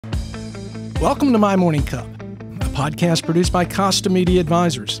Welcome to My Morning Cup, a podcast produced by Costa Media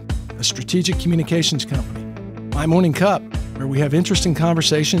Advisors, a strategic communications company. My Morning Cup, where we have interesting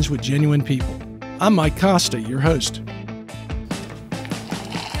conversations with genuine people. I'm Mike Costa, your host.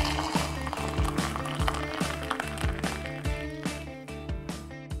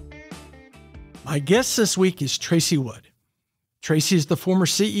 My guest this week is Tracy Wood. Tracy is the former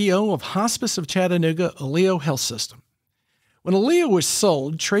CEO of Hospice of Chattanooga, Aleo Health System. When Aleo was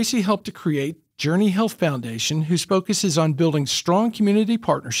sold, Tracy helped to create Journey Health Foundation, whose focus is on building strong community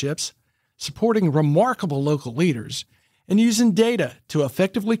partnerships, supporting remarkable local leaders, and using data to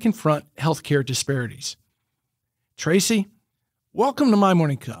effectively confront healthcare disparities. Tracy, welcome to My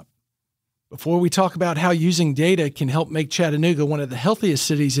Morning Cup. Before we talk about how using data can help make Chattanooga one of the healthiest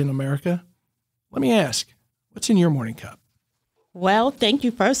cities in America, let me ask, what's in your morning cup? Well, thank you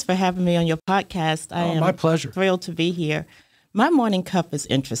first for having me on your podcast. I am my pleasure. Thrilled to be here. My morning cup is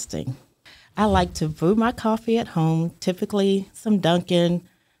interesting. I like to brew my coffee at home, typically some Dunkin'.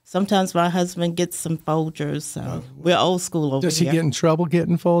 Sometimes my husband gets some Folgers, so we're old school over here. Does he get in trouble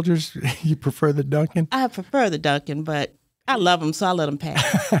getting Folgers? You prefer the Dunkin'? I prefer the Dunkin', but I love them, so I let them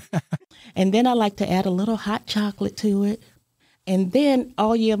pass. And then I like to add a little hot chocolate to it. And then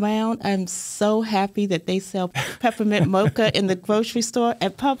all year round, I'm so happy that they sell peppermint mocha in the grocery store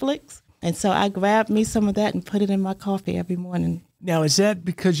at Publix. And so I grab me some of that and put it in my coffee every morning. Now, is that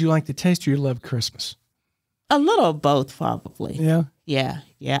because you like the taste or you love Christmas? A little of both, probably. Yeah? Yeah.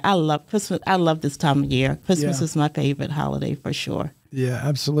 I love Christmas. I love this time of year. Christmas is my favorite holiday for sure. Yeah,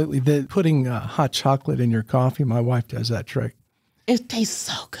 absolutely. Putting hot chocolate in your coffee, my wife does that trick. It tastes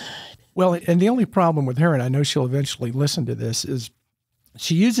so good. Well, and the only problem with her, and I know she'll eventually listen to this, is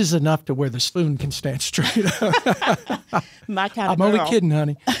she uses enough to where the spoon can stand straight up. My kind of girl. I'm only kidding,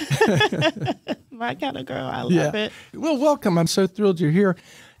 honey. My kind of girl. I love it. Well, welcome. I'm so thrilled you're here.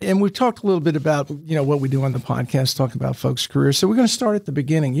 And we've talked a little bit about, what we do on the podcast, talk about folks' careers. So we're going to start at the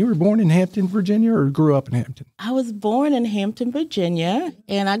beginning. You were born in Hampton, Virginia, or grew up in Hampton? I was born in Hampton, Virginia,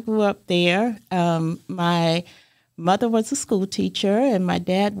 and I grew up there. My mother was a school teacher, and my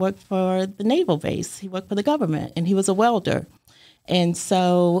dad worked for the naval base. He worked for the government, and he was a welder. And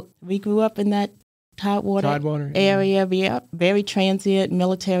so we grew up in that Tidewater area, very transient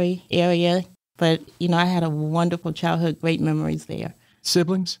military area. But, I had a wonderful childhood, great memories there.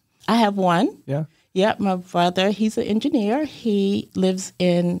 Siblings? I have one. Yeah? Yep, my brother, he's an engineer. He lives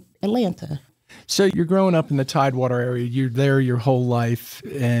in Atlanta. So you're growing up in the Tidewater area. You're there your whole life,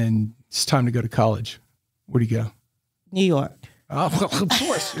 and it's time to go to college. Where do you go? New York. Oh, well, of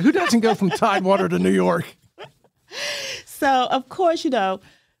course. Who doesn't go from Tidewater to New York? So, of course,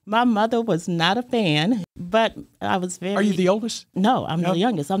 my mother was not a fan, but I was very... Are you the oldest? No, I'm the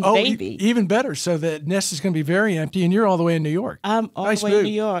youngest. I'm the baby. Even better. So the nest is going to be very empty, and you're all the way in New York. I'm all the way in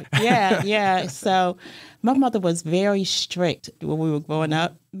New York. Yeah. So my mother was very strict when we were growing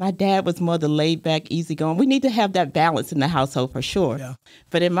up. My dad was more the laid-back, easygoing. We need to have that balance in the household for sure. Yeah.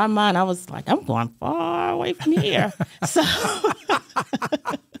 But in my mind, I was like, I'm going far away from here.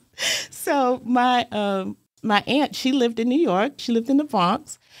 So my aunt, she lived in New York. She lived in the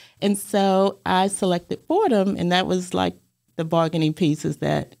Bronx. And so I selected Fordham, and that was like the bargaining pieces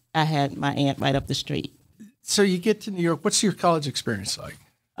that I had my aunt right up the street. So you get to New York. What's your college experience like?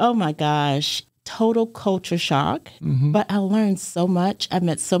 Oh, my gosh. Total culture shock. Mm-hmm. But I learned so much. I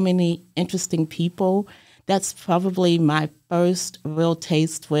met so many interesting people. That's probably my first real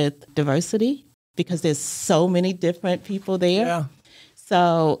taste with diversity because there's so many different people there. Yeah.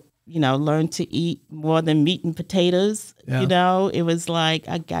 So learn to eat more than meat and potatoes. Yeah. It was like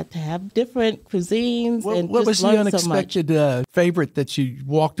I got to have different cuisines. What was the unexpected favorite that you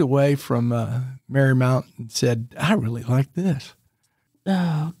walked away from Marymount and said, I really like this?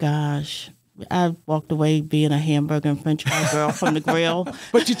 Oh, gosh. I walked away being a hamburger and French fry girl from the grill.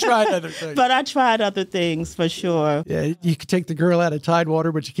 But you tried other things. But I tried other things for sure. Yeah, you could take the girl out of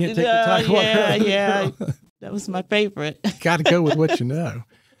Tidewater, but you can't take the Tidewater out of the girl. That was my favorite. Got to go with what you know.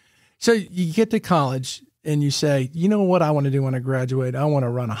 So you get to college and you say, you know what I want to do when I graduate? I want to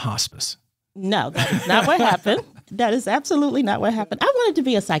run a hospice. No, that is not what happened. That is absolutely not what happened. I wanted to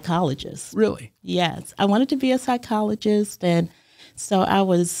be a psychologist. Really? Yes. I wanted to be a psychologist. And so I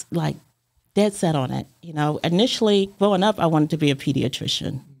was like dead set on it. Initially growing up, I wanted to be a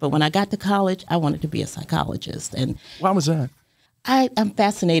pediatrician. But when I got to college, I wanted to be a psychologist. And why was that? I'm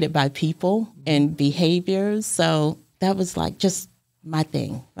fascinated by people and behaviors. So that was like just my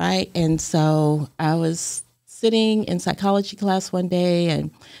thing, right? And so I was sitting in psychology class one day,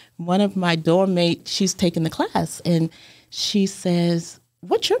 and one of my dorm mates, she's taking the class, and she says,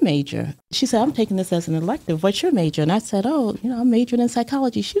 what's your major? She said, I'm taking this as an elective. What's your major? And I said, oh, I'm majoring in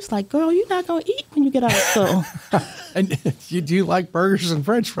psychology. She was like, girl, you're not going to eat when you get out of school. And you do like burgers and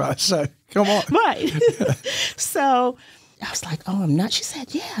French fries, so come on. Right. So I was like, oh, I'm not. She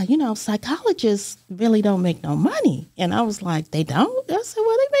said, yeah, psychologists really don't make no money. And I was like, they don't? I said,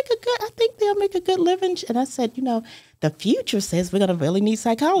 well, I think they'll make a good living. And I said, the future says we're going to really need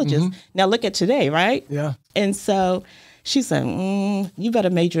psychologists. Mm-hmm. Now look at today, right? Yeah. And so she said, you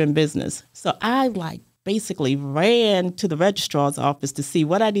better major in business. So I basically ran to the registrar's office to see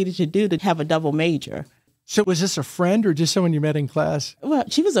what I needed to do to have a double major. So was this a friend or just someone you met in class? Well,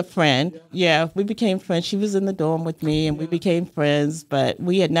 she was a friend. Yeah, we became friends. She was in the dorm with me, and we became friends, but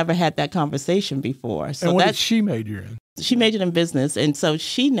we had never had that conversation before. So and what did she major in? She majored in business, and so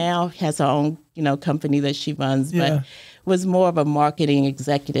she now has her own, company that she runs, but was more of a marketing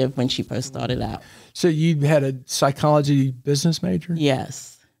executive when she first started out. So you had a psychology business major?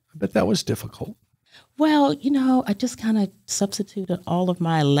 Yes. I bet that was difficult. Well, I just kind of substituted all of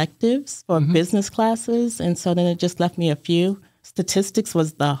my electives for business classes. And so then it just left me a few. Statistics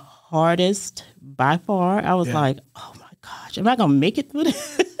was the hardest by far. I was like, oh my gosh, am I going to make it through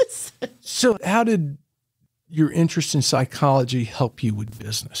this? So how did your interest in psychology help you with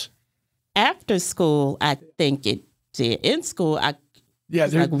business? After school, I think it did. In school, I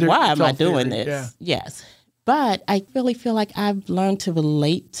was like, they're why am I doing theory. this? Yeah. Yes. But I really feel like I've learned to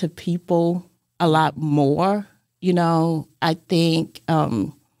relate to people a lot more. I think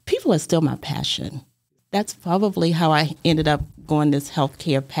people are still my passion. That's probably how I ended up going this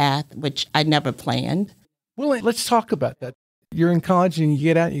healthcare path, which I never planned. Well, let's talk about that. You're in college and you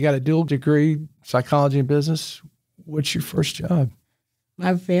get out, you got a dual degree, psychology and business. What's your first job?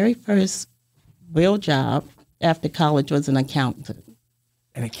 My very first real job after college was an accountant.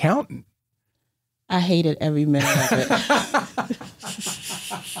 An accountant? I hated every minute of it.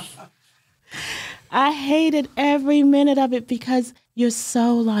 I hated every minute of it because you're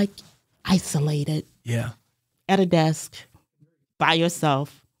so isolated. Yeah. At a desk, by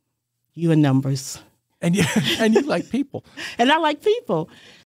yourself, you and numbers. And you like people. And I like people.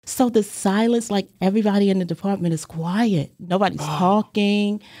 So the silence, everybody in the department is quiet. Nobody's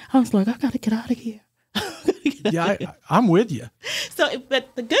talking. I was like, I got to get out of here. I'm with you.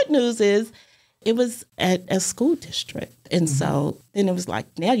 But the good news is it was at a school district. And so then it was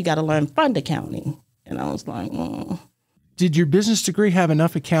now you got to learn fund accounting. And I was like, Did your business degree have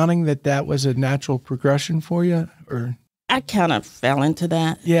enough accounting that was a natural progression for you? Or I kind of fell into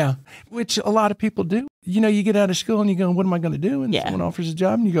that. Yeah, which a lot of people do. You get out of school and you go, what am I going to do? And someone offers a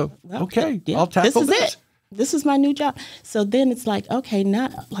job and you go, okay, I'll tackle this. It. This is my new job. So then it's okay,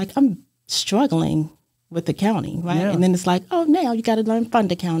 not I'm struggling with accounting, right? Yeah. And then it's now you got to learn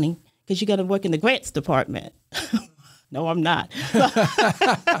fund accounting because you got to work in the grants department. No, I'm not.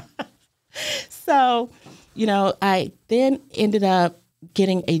 So, I then ended up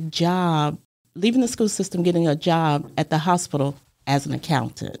getting a job, leaving the school system, getting a job at the hospital as an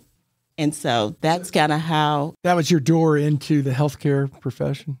accountant. And so that's kind of how... That was your door into the healthcare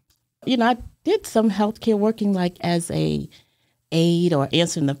profession? I did some healthcare working as a aide or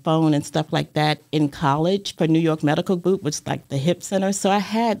answering the phone and stuff like that in college for New York Medical Group, which is the HIP center. So I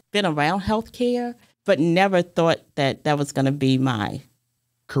had been around healthcare, but never thought that was going to be my...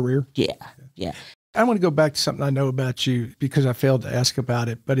 career? Yeah. I want to go back to something I know about you because I failed to ask about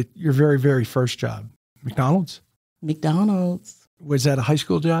it, but your very, very first job, McDonald's? McDonald's. Was that a high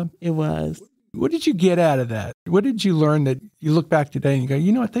school job? It was. What did you get out of that? What did you learn that you look back today and you go,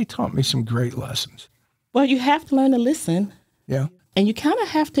 you know what, they taught me some great lessons? Well, you have to learn to listen. Yeah. And you kind of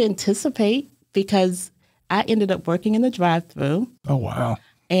have to anticipate because I ended up working in the drive-thru. Oh, wow.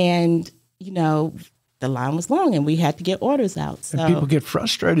 And, the line was long and we had to get orders out. So, and people get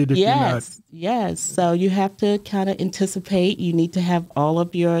frustrated if you're not. Yes. So you have to kind of anticipate. You need to have all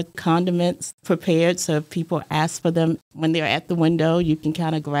of your condiments prepared. So if people ask for them when they're at the window, you can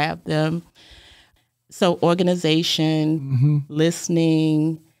kind of grab them. So organization,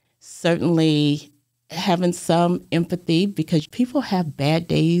 listening, certainly having some empathy because people have bad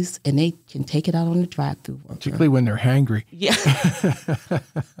days and they can take it out on the drive-thru worker. Particularly when they're hangry. Yeah.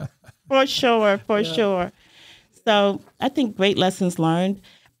 For sure. So I think great lessons learned.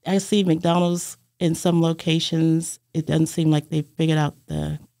 I see McDonald's in some locations. It doesn't seem like they've figured out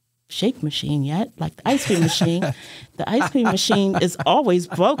the shake machine yet, like the ice cream machine. The ice cream machine is always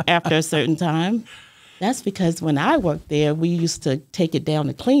broke after a certain time. That's because when I worked there, we used to take it down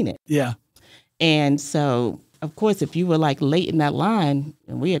to clean it. Yeah. And so, of course, if you were late in that line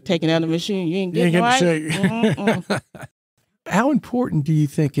and we had taken out the machine, you ain't getting right. How important do you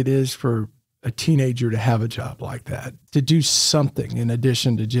think it is for a teenager to have a job like that, to do something in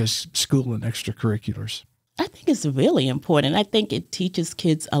addition to just school and extracurriculars? I think it's really important. I think it teaches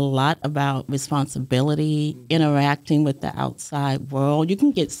kids a lot about responsibility, interacting with the outside world. You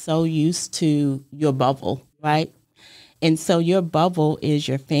can get so used to your bubble, right? And so your bubble is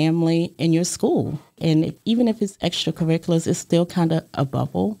your family and your school. And even if it's extracurriculars, it's still kind of a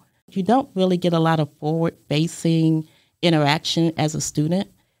bubble. You don't really get a lot of forward-facing interaction as a student.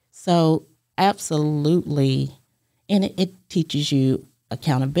 So absolutely, and it teaches you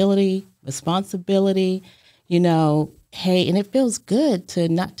accountability, responsibility, hey, and it feels good to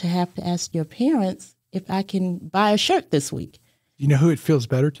not to have to ask your parents if I can buy a shirt this week. You know who it feels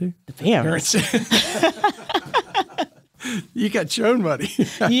better to? The parents. You got your own money.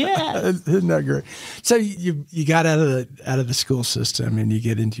 Yeah. Isn't that great? So you got out of the school system and you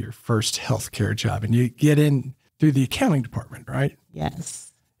get into your first healthcare job and you get in through the accounting department, right?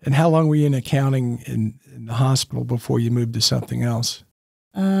 Yes. And how long were you in accounting in the hospital before you moved to something else?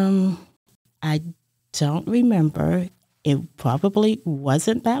 I don't remember. It probably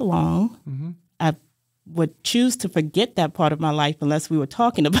wasn't that long. Mm-hmm. I would choose to forget that part of my life unless we were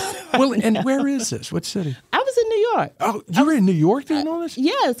talking about it. Well, and where is this? What city? I was in New York. Oh, you were in New York doing all this?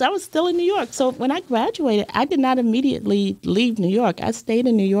 Yes, I was still in New York. So when I graduated, I did not immediately leave New York. I stayed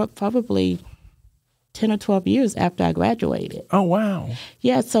in New York probably 10 or 12 years after I graduated. Oh, wow.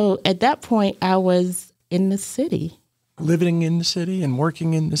 Yeah, so at that point, I was in the city. Living in the city and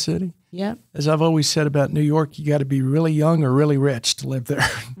working in the city? Yep. As I've always said about New York, you got to be really young or really rich to live there.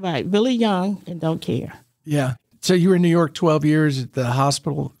 Right, really young and don't care. Yeah. So you were in New York 12 years at the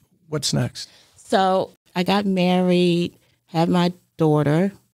hospital. What's next? So I got married, had my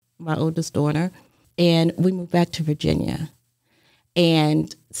daughter, my oldest daughter, and we moved back to Virginia.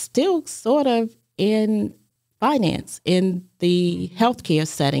 And still sort of in finance, in the healthcare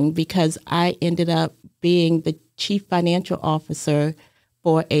setting, because I ended up being the chief financial officer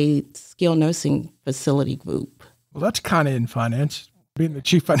for a skilled nursing facility group. Well, that's kind of in finance. Being the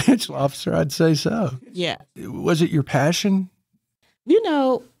chief financial officer, I'd say so. Yeah. Was it your passion?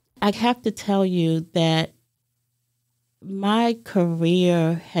 I have to tell you that my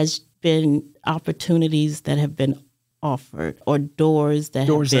career has been opportunities that have been offered or doors that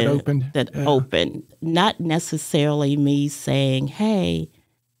opened. Not necessarily me saying, hey,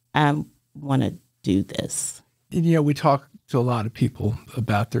 I want to do this. And, we talk to a lot of people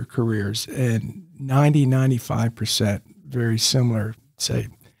about their careers, and 95% very similar say,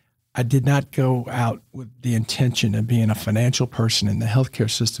 I did not go out with the intention of being a financial person in the healthcare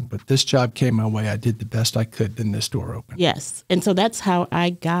system, but this job came my way. I did the best I could, then this door opened. Yes. And so that's how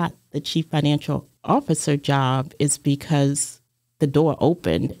I got the chief financial officer job, is because the door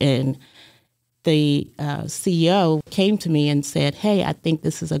opened and the CEO came to me and said, hey, I think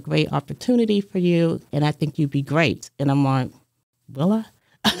this is a great opportunity for you, and I think you'd be great. And I'm like, will I?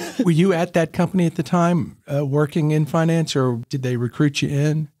 Were you at that company at the time working in finance, or did they recruit you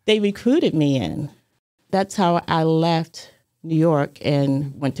in? They recruited me in. That's how I left New York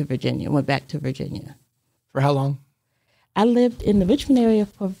and went back to Virginia. For how long? I lived in the Richmond area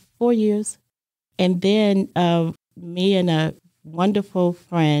for 4 years. And then me and a wonderful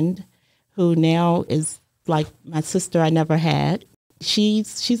friend who now is like my sister I never had,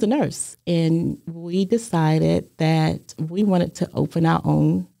 she's a nurse. And we decided that we wanted to open our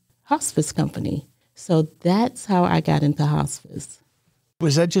own hospice company. So that's how I got into hospice.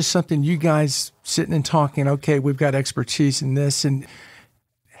 Was that just something you guys sitting and talking, okay, we've got expertise in this, and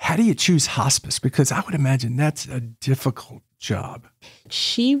how do you choose hospice? Because I would imagine that's a difficult job.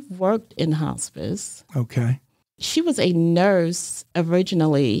 She worked in hospice. Okay. She was a nurse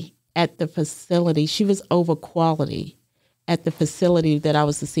originally at the facility. She was over quality at the facility that I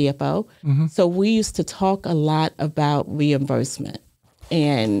was the CFO. Mm-hmm. So we used to talk a lot about reimbursement,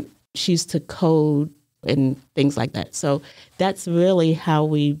 and she used to code and things like that. So that's really how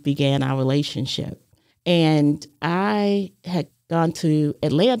we began our relationship. And I had gone to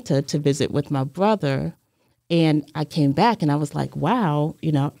Atlanta to visit with my brother, and I came back and I was like, wow,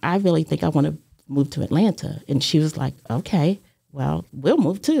 I really think I want to move to Atlanta. And she was like, okay, well, we'll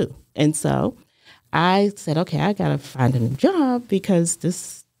move too. And so I said, okay, I got to find a new job because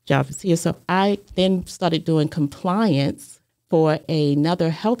this job is here. So I then started doing compliance for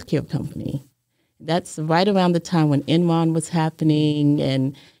another healthcare company. That's right around the time when Enron was happening,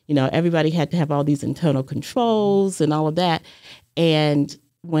 and, everybody had to have all these internal controls and all of that. And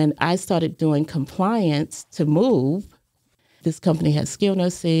when I started doing compliance to move, this company had skilled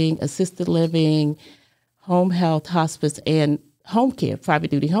nursing, assisted living, home health, hospice, and home care,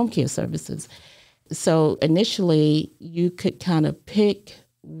 private duty home care services. So initially, you could kind of pick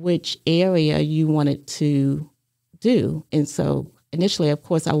which area you wanted to do. And so initially, of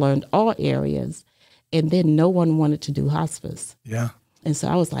course, I learned all areas, and then no one wanted to do hospice. Yeah. And so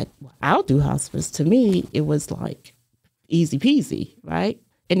I was like, well, I'll do hospice. To me, it was like easy peasy, right?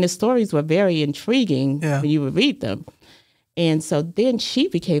 And the stories were very intriguing when you would read them. And so then she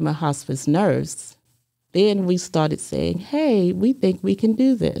became a hospice nurse. Then we started saying, hey, we think we can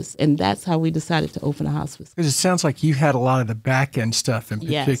do this. And that's how we decided to open a hospice. Because it sounds like you had a lot of the back end stuff, in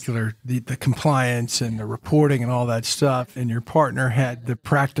particular, the compliance and the reporting and all that stuff. And your partner had the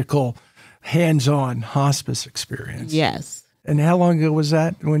practical, hands-on hospice experience. Yes. And how long ago was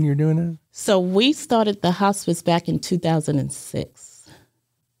that when you're doing it? So we started the hospice back in 2006.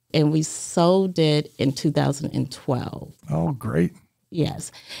 And we sold it in 2012. Oh, great.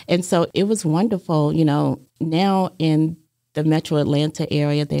 Yes. And so it was wonderful. You know, now in the metro Atlanta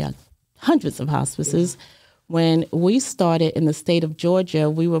area, there are hundreds of hospices. When we started in the state of Georgia,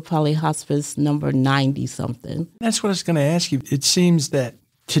 we were probably hospice number 90-something. That's what I was going to ask you. It seems that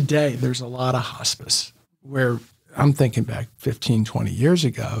today there's a lot of hospice where I'm thinking back 15, 20 years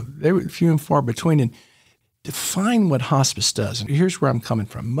ago, they were few and far between. And define what hospice does. And here's where I'm coming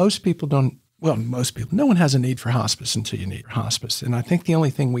from. Most people, no one has a need for hospice until you need hospice. And I think the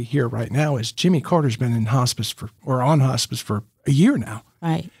only thing we hear right now is Jimmy Carter's been in hospice on hospice for a year now.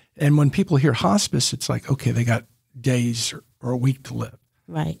 Right. And when people hear hospice, it's like, okay, they got days or a week to live.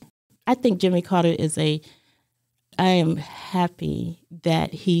 Right. I think Jimmy Carter I am happy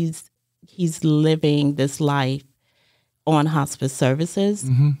that he's living this life on hospice services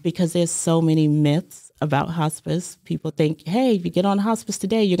because there's so many myths about hospice. People think, hey, if you get on hospice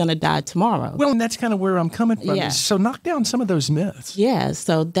today, you're going to die tomorrow. Well, and that's kind of where I'm coming from. Yeah. So knock down some of those myths. Yeah,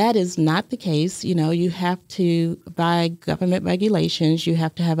 so that is not the case. You know, you have to, by government regulations, you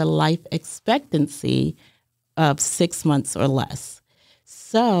have to have a life expectancy of 6 months or less.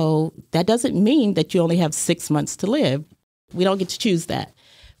 So that doesn't mean that you only have 6 months to live. We don't get to choose that.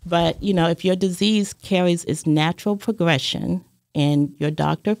 But, you know, if your disease carries its natural progression and your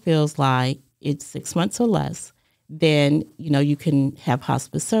doctor feels like it's 6 months or less, then, you know, you can have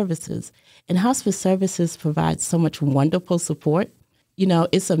hospice services. And hospice services provide so much wonderful support. You know,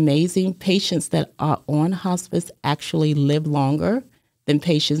 it's amazing. Patients that are on hospice actually live longer than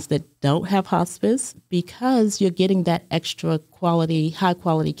patients that don't have hospice because you're getting that extra quality, high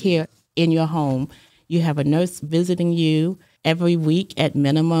quality care in your home. You have a nurse visiting you every week at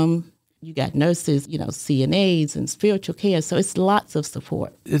minimum. You got nurses, you know, CNAs and spiritual care. So it's lots of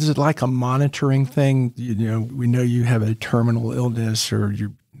support. Is it like a monitoring thing? You know, we know you have a terminal illness or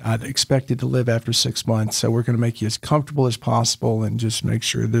you're not expected to live after 6 months. So we're going to make you as comfortable as possible and just make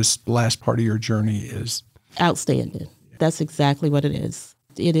sure this last part of your journey is outstanding. That's exactly what it is.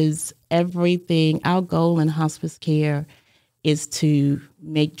 It is everything. Our goal in hospice care is to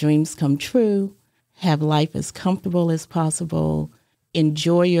make dreams come true, have life as comfortable as possible,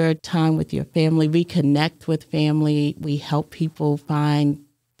 enjoy your time with your family, reconnect with family. We help people find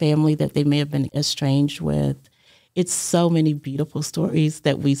family that they may have been estranged with. It's so many beautiful stories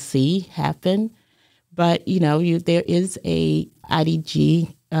that we see happen. But, you know, there is a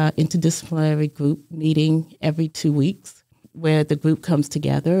IDG, interdisciplinary group meeting every 2 weeks where the group comes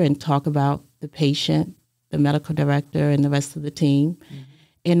together and talk about the patient, the medical director, and the rest of the team,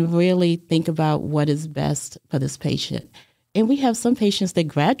 and really think about what is best for this patient. And we have some patients that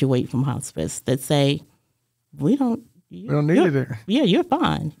graduate from hospice that say, we don't need it there. Yeah, you're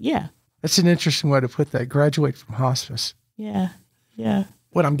fine. Yeah. That's an interesting way to put that. Graduate from hospice. Yeah. Yeah.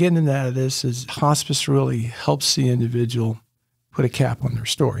 What I'm getting out of this is hospice really helps the individual put a cap on their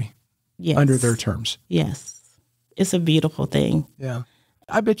story under their terms. Yes. It's a beautiful thing. Yeah.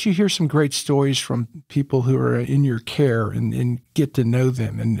 I bet you hear some great stories from people who are in your care and get to know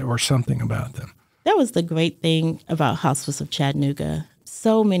them or something about them. That was the great thing about Hospice of Chattanooga.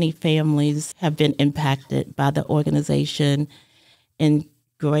 So many families have been impacted by the organization in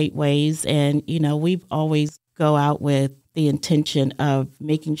great ways. And, you know, we've always go out with the intention of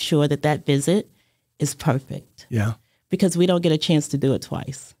making sure that visit is perfect. Yeah. Because we don't get a chance to do it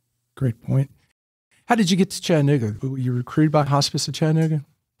twice. Great point. How did you get to Chattanooga? Were you recruited by Hospice of Chattanooga?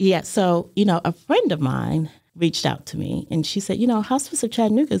 Yeah. So, you know, a friend of mine reached out to me and she said, you know, Hospice of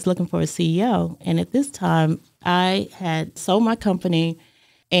Chattanooga is looking for a CEO. And at this time, I had sold my company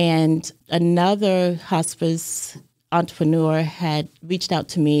and another hospice entrepreneur had reached out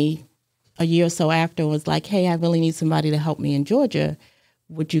to me a year or so after and was like, hey, I really need somebody to help me in Georgia.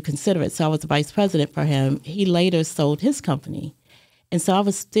 Would you consider it? So I was the vice president for him. He later sold his company. And so I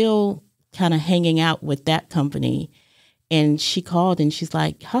was still kind of hanging out with that company. And she called and she's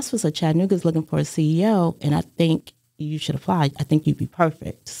like, Hospice of Chattanooga is looking for a CEO. And I think, you should apply. I think you'd be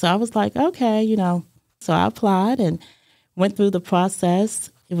perfect. So I was like, okay, So I applied and went through the process.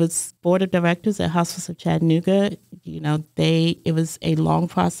 It was board of directors at Hospice of Chattanooga. It was a long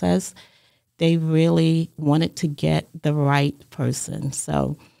process. They really wanted to get the right person.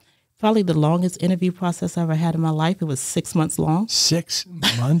 So probably the longest interview process I ever had in my life. It was 6 months long. 6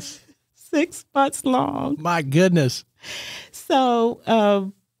 months? 6 months long. My goodness.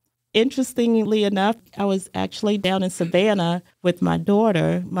 So interestingly enough, I was actually down in Savannah with my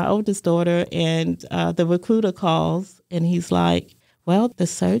daughter, my oldest daughter, and the recruiter calls and he's like, well, the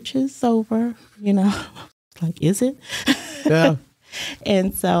search is over, Like, is it? Yeah.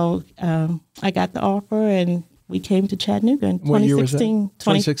 And so I got the offer and we came to Chattanooga in 2016. What year was that?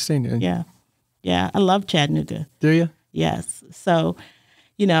 2016. Yeah. Yeah. I love Chattanooga. Do you? Yes. So,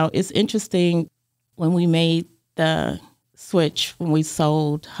 it's interesting when we made the switch, when we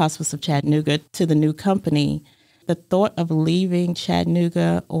sold Hospice of Chattanooga to the new company, the thought of leaving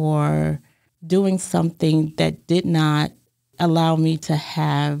Chattanooga or doing something that did not allow me to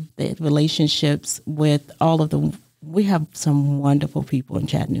have the relationships with all of we have some wonderful people in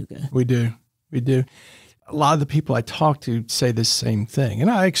Chattanooga. We do. A lot of the people I talk to say the same thing, and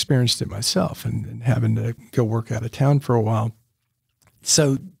I experienced it myself and having to go work out of town for a while.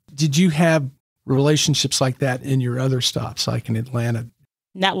 So did you have relationships like that in your other stops, like in Atlanta?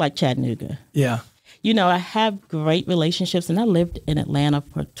 Not like Chattanooga. Yeah. I have great relationships, and I lived in Atlanta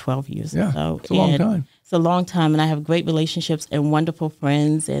for 12 years. Yeah, so. It's a long time. It's a long time, and I have great relationships and wonderful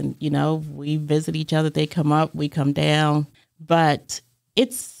friends, and, we visit each other. They come up, we come down. But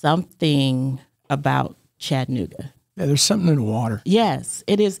it's something about Chattanooga. Yeah, there's something in the water. Yes,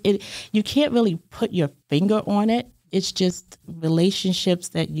 it is. You can't really put your finger on it. It's just relationships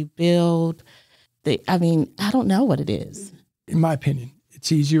that you build. I don't know what it is. In my opinion,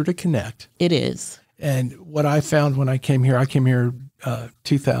 it's easier to connect. It is. And what I found when I came here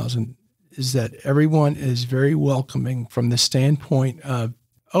 2000, is that everyone is very welcoming from the standpoint of,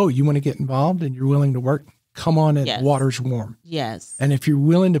 oh, you want to get involved and you're willing to work? Come on in, Yes. Water's warm. Yes. And if you're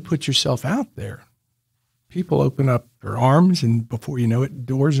willing to put yourself out there, people open up their arms and before you know it,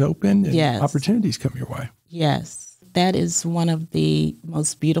 doors open and Yes. opportunities come your way. Yes. That is one of the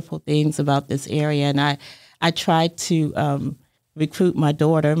most beautiful things about this area. And I tried to recruit my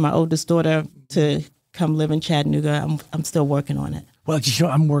daughter, my oldest daughter, to come live in Chattanooga. I'm still working on it. Well,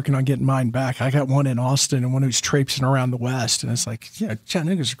 I'm working on getting mine back. I got one in Austin and one who's traipsing around the West. And it's like,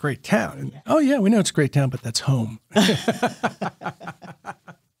 Chattanooga's a great town. And, oh, yeah, we know it's a great town, but that's home.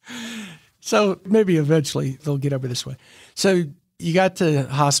 So maybe eventually they'll get over this way. So you got to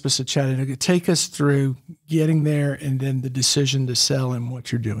Hospice at Chattanooga. Take us through getting there and then the decision to sell and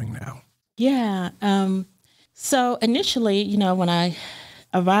what you're doing now. Yeah. So initially, when I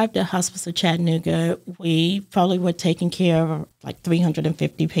arrived at Hospice of Chattanooga, we probably were taking care of like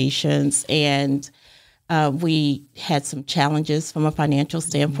 350 patients, and we had some challenges from a financial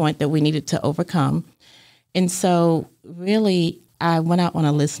standpoint that we needed to overcome. And so really, I went out on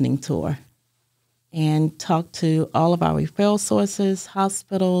a listening tour and talked to all of our referral sources,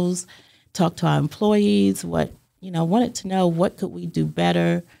 hospitals, talked to our employees, wanted to know what could we do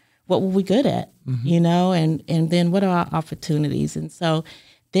better, what were we good at, and then what are our opportunities? And so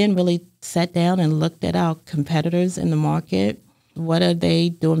then really sat down and looked at our competitors in the market. What are they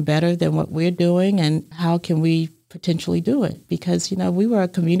doing better than what we're doing, and how can we potentially do it? Because, we were a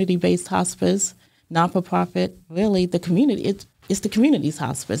community-based hospice, not-for-profit, really the community, it's the community's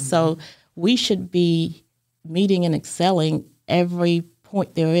hospice. So we should be meeting and excelling every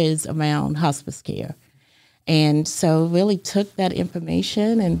point there is around hospice care. And so really took that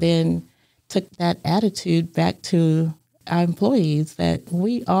information and then took that attitude back to our employees that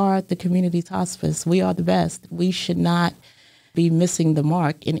we are the community's hospice. We are the best. We should not be missing the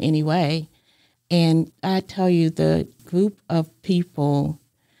mark in any way. And I tell you, the group of people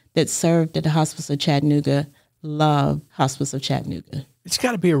that served at the Hospice of Chattanooga love Hospice of Chattanooga. It's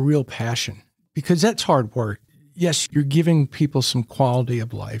got to be a real passion because that's hard work. Yes, you're giving people some quality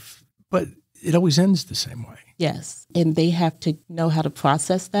of life, but it always ends the same way. Yes. And they have to know how to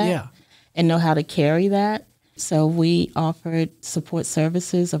process that and know how to carry that. So we offered support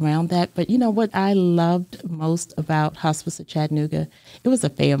services around that. But what I loved most about Hospice of Chattanooga, it was a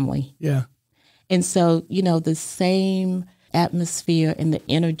family. Yeah. And so, the same atmosphere and the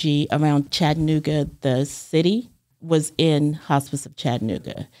energy around Chattanooga, the city, was in Hospice of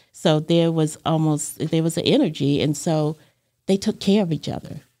Chattanooga. So there was an energy. And so they took care of each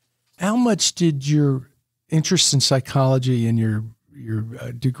other. How much did your interest in psychology and your your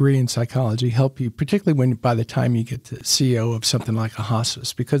degree in psychology help you, particularly when by the time you get to CEO of something like a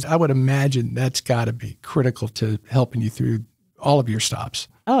hospice? Because I would imagine that's got to be critical to helping you through all of your stops.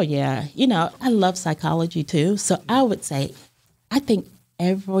 Oh, yeah. I love psychology too. So I would say, I think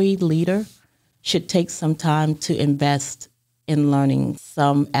every leader should take some time to invest in learning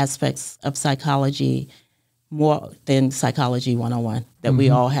some aspects of psychology more than Psychology 101 that we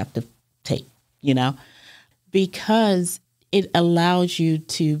all have to take, because it allows you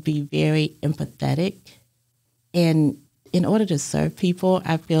to be very empathetic. And in order to serve people,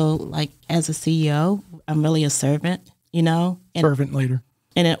 I feel like as a CEO, I'm really a servant, Servant leader.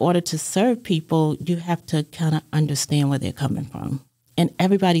 And in order to serve people, you have to kind of understand where they're coming from. And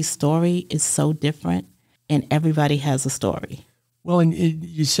everybody's story is so different, and everybody has a story. Well, and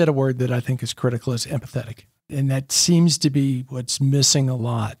you said a word that I think is critical, is empathetic. And that seems to be what's missing a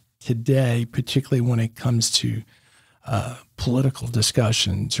lot today, particularly when it comes to political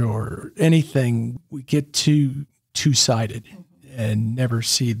discussions or anything. We get too two-sided and never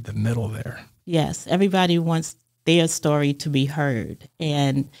see the middle there. Yes, everybody wants their story to be heard.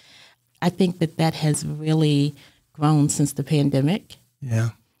 And I think that has really grown since the pandemic. Yeah.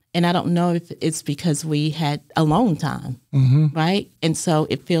 And I don't know if it's because we had alone time, right? And so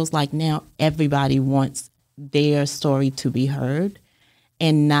it feels like now everybody wants their story to be heard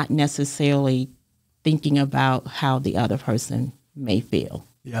and not necessarily thinking about how the other person may feel.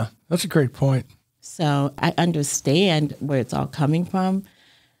 Yeah, that's a great point. So I understand where it's all coming from,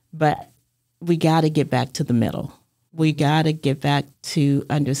 but we got to get back to the middle. We got to get back to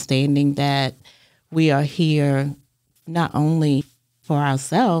understanding that we are here not only for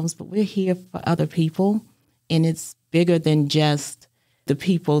ourselves, but we're here for other people. And it's bigger than just the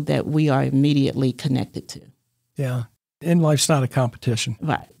people that we are immediately connected to. Yeah. And life's not a competition.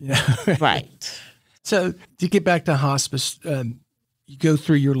 Right. Yeah. Right. So to get back to hospice, you go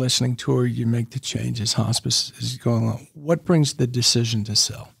through your listening tour, you make the changes, hospice is going on. What brings the decision to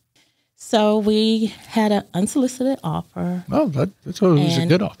sell? So we had an unsolicited offer. Oh, that's always a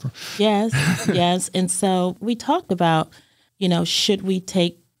good offer. Yes, yes. And so we talked about, should we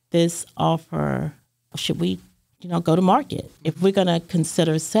take this offer? Should we, go to market? If we're going to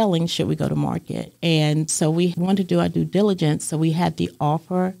consider selling, should we go to market? And so we wanted to do our due diligence. So we had the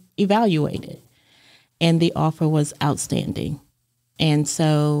offer evaluated, and the offer was outstanding. And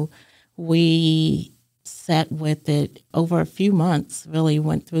so we sat with it over a few months, really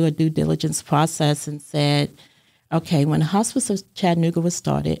went through a due diligence process and said, okay, when Hospice of Chattanooga was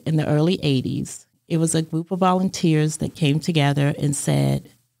started in the early 80s, it was a group of volunteers that came together and said,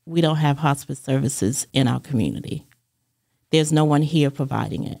 we don't have hospice services in our community. There's no one here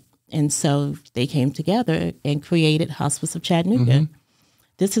providing it. And so they came together and created Hospice of Chattanooga.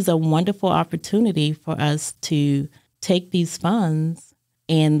 This is a wonderful opportunity for us to take these funds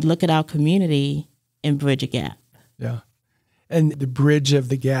and look at our community and bridge a gap. Yeah. And the bridge of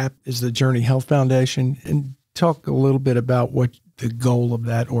the gap is the Journey Health Foundation. And talk a little bit about what the goal of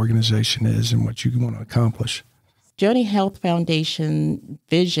that organization is and what you want to accomplish. Journey Health Foundation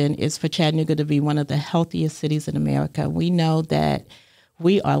vision is for Chattanooga to be one of the healthiest cities in America. We know that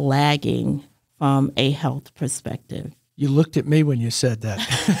we are lagging from a health perspective. You looked at me when you said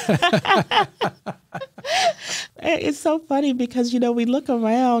that. It's so funny because, we look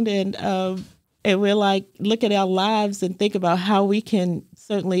around and we're like, look at our lives and think about how we can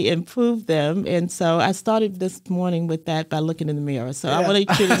certainly improve them. And so I started this morning with that by looking in the mirror. So I want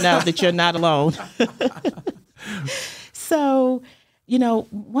you to know that you're not alone. So,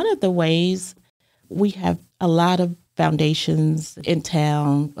 one of the ways we have a lot of foundations in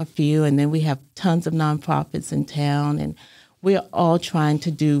town, a few, and then we have tons of nonprofits in town, and we're all trying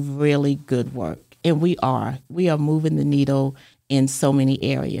to do really good work. And we are moving the needle in so many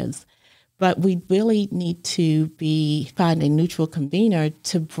areas. But we really need to find a neutral convener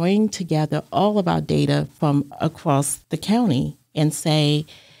to bring together all of our data from across the county and say,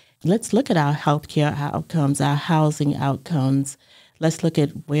 let's look at our healthcare outcomes, our housing outcomes. Let's look at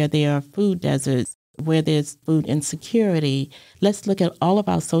where there are food deserts, where there's food insecurity. Let's look at all of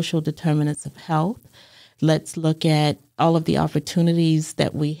our social determinants of health. Let's look at all of the opportunities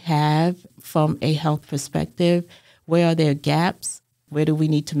that we have from a health perspective. Where are there gaps? Where do we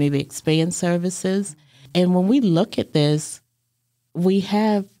need to maybe expand services? And when we look at this, we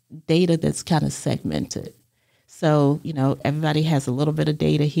have data that's kind of segmented. So, everybody has a little bit of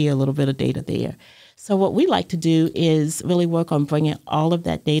data here, a little bit of data there. So what we like to do is really work on bringing all of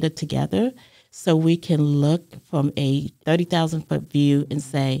that data together so we can look from a 30,000-foot view and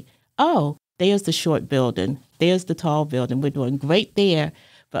say, oh, there's the short building. There's the tall building. We're doing great there.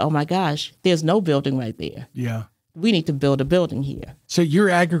 But, oh, my gosh, there's no building right there. Yeah. we need to build a building here. So you're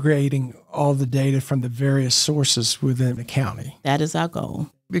aggregating all the data from the various sources within the county. That is our goal.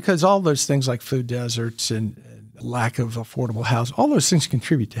 Because all those things like food deserts and lack of affordable housing, all those things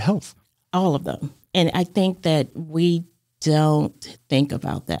contribute to health. All of them. And I think that we don't think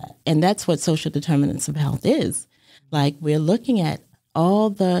about that. And that's what social determinants of health is. Like, we're looking at all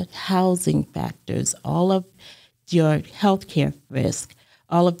the housing factors, all of your healthcare risk,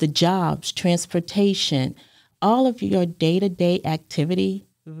 all of the jobs, transportation, all of your day-to-day activity,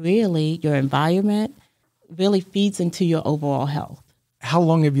 really your environment, really feeds into your overall health. How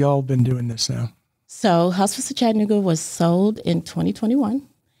long have y'all been doing this now? So Hospice of Chattanooga was sold in 2021.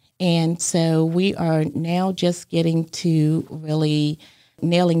 And so we are now just getting to really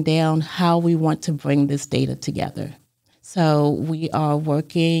nailing down how we want to bring this data together. So we are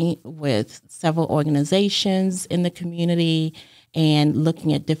working with several organizations in the community and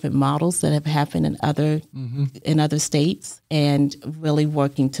looking at different models that have happened in other states and really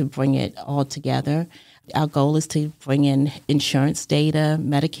working to bring it all together. Our goal is to bring in insurance data,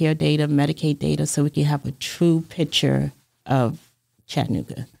 Medicare data, Medicaid data, so we can have a true picture of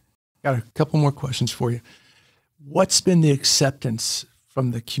Chattanooga. Got a couple more questions for you. What's been the acceptance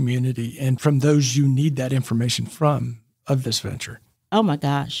from the community and from those you need that information from of this venture? Oh my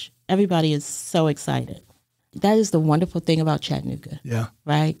gosh, everybody is so excited. That is the wonderful thing about Chattanooga. Yeah.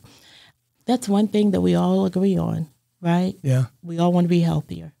 Right? That's one thing that we all agree on, right? Yeah. We all want to be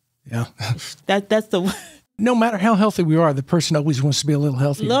healthier. Yeah. That's the... No matter how healthy we are, the person always wants to be a little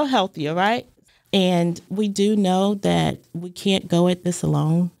healthier. A little healthier, right? And we do know that we can't go at this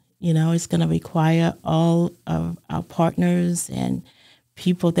alone. You know, it's going to require all of our partners and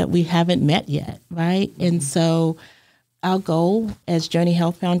people that we haven't met yet, right? Mm-hmm. And so our goal as Journey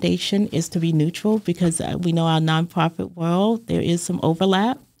Health Foundation is to be neutral, because we know our nonprofit world, there is some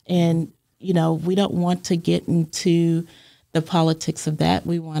overlap. And, you know, we don't want to get into the politics of that.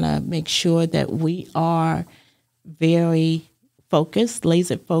 We want to make sure that we are very focused,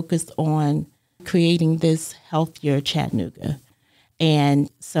 laser focused on creating this healthier Chattanooga. And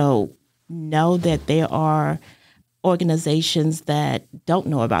so know that there are organizations that don't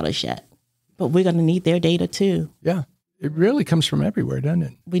know about us yet, but we're going to need their data too. Yeah. It really comes from everywhere, doesn't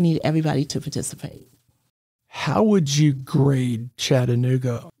it? We need everybody to participate. How would you grade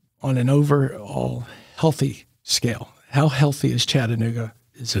Chattanooga on an overall healthy scale? How healthy is Chattanooga?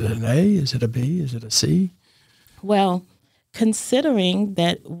 Is it an A? Is it a B? Is it a C? Well, considering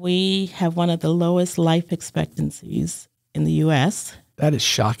that we have one of the lowest life expectancies in the U.S. That is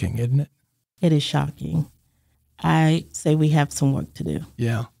shocking, isn't it? It is shocking. I say we have some work to do.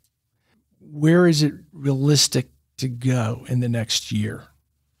 Yeah. Where is it realistic to go in the next year?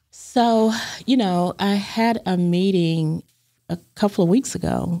 So, you know, I had a meeting a couple of weeks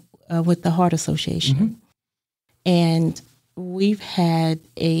ago with the Heart Association. Mm-hmm. And we've had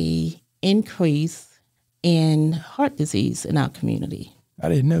an increase in heart disease in our community. I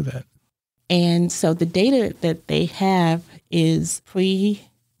didn't know that. And so the data that they have is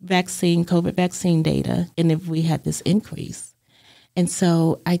pre-vaccine, COVID vaccine data, and if we had this increase. And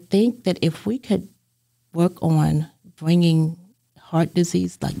so I think that if we could work on bringing heart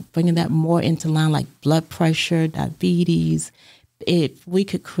disease, like bringing that more into line, like blood pressure, diabetes, if we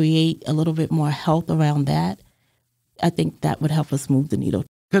could create a little bit more health around that, I think that would help us move the needle.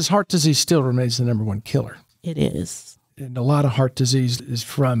 Because heart disease still remains the number one killer. It is. And a lot of heart disease is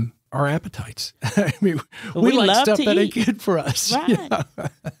from our appetites. I mean, we like love stuff to that eat. ain't good for us. Right. Yeah.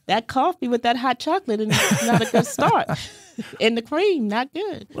 That coffee with that hot chocolate is not a good start. And the cream, not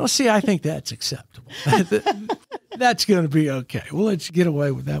good. Well, see, I think that's acceptable. That's going to be okay. Well, let's get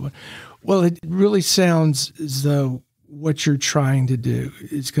away with that one. Well, it really sounds as though what you're trying to do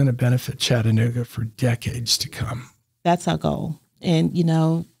is going to benefit Chattanooga for decades to come. That's our goal. And, you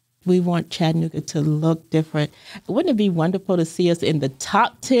know, we want Chattanooga to look different. Wouldn't it be wonderful to see us in the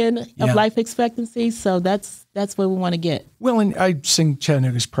top 10 of life expectancy? So that's where we want to get. Well, and I sing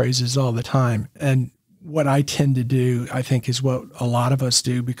Chattanooga's praises all the time. And what I tend to do, I think, is what a lot of us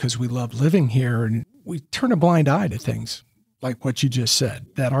do because we love living here. And we turn a blind eye to things like what you just said,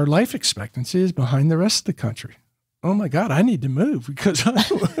 that our life expectancy is behind the rest of the country. Oh, my God, I need to move because I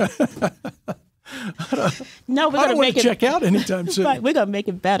don't want to check out anytime soon. Right, we're going to make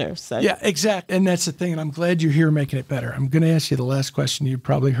it better. So. Yeah, exactly. And that's the thing. And I'm glad you're here making it better. I'm going to ask you the last question. You've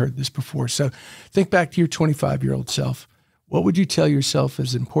probably heard this before. So think back to your 25-year-old self. What would you tell yourself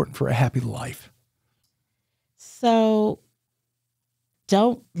is important for a happy life? So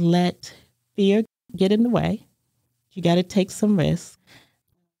don't let fear get in the way. You got to take some risks.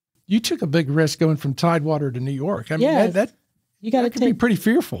 You took a big risk going from Tidewater to New York. I mean, yes. that could be pretty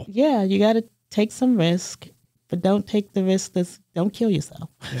fearful. Yeah, you got to take some risk, but don't take the risk. Don't kill yourself.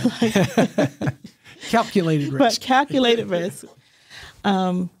 Yeah. Calculated risk. But calculated risk.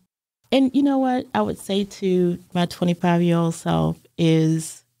 And you know what I would say to my 25-year-old self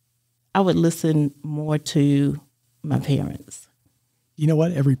is I would listen more to my parents. You know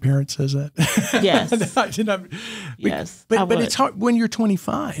what? Every parent says that. Yes. Yes. But it's hard when you're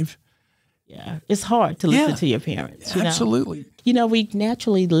 25. Yeah. It's hard to listen to your parents. Absolutely. You know, we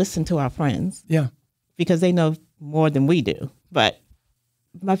naturally listen to our friends. Yeah. Because they know more than we do. But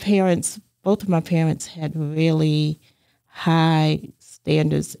both of my parents had really high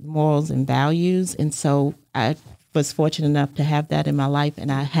standards, morals, and values. And so I was fortunate enough to have that in my life,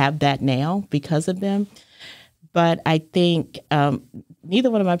 and I have that now because of them. But I think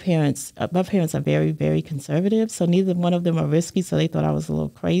neither one of my parents are very, very conservative, so neither one of them are risky, so they thought I was a little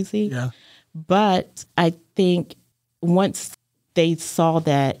crazy. Yeah. But I think once they saw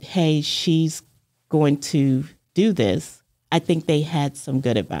that, hey, she's going to do this, I think they had some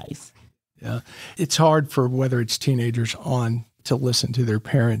good advice. Yeah. It's hard for whether it's teenagers on to listen to their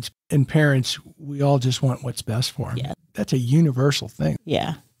parents. And parents, we all just want what's best for them. Yeah. That's a universal thing.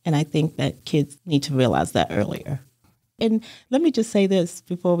 Yeah. And I think that kids need to realize that earlier. And let me just say this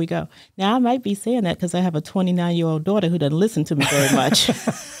before we go. Now, I might be saying that because I have a 29-year-old daughter who doesn't listen to me very much.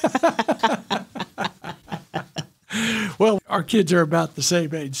 Well, our kids are about the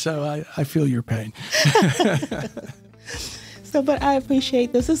same age, so I feel your pain. But I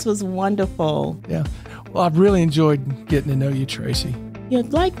appreciate this. This was wonderful. Yeah. Well, I've really enjoyed getting to know you, Tracy. Yeah,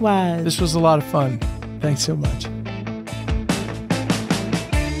 likewise. This was a lot of fun. Thanks so much.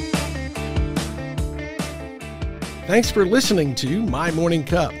 Thanks for listening to My Morning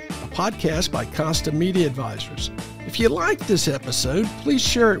Cup, a podcast by Costa Media Advisors. If you liked this episode, please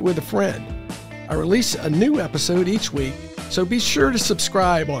share it with a friend. I release a new episode each week, so be sure to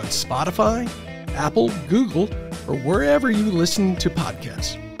subscribe on Spotify, Apple, Google, or wherever you listen to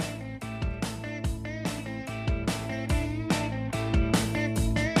podcasts.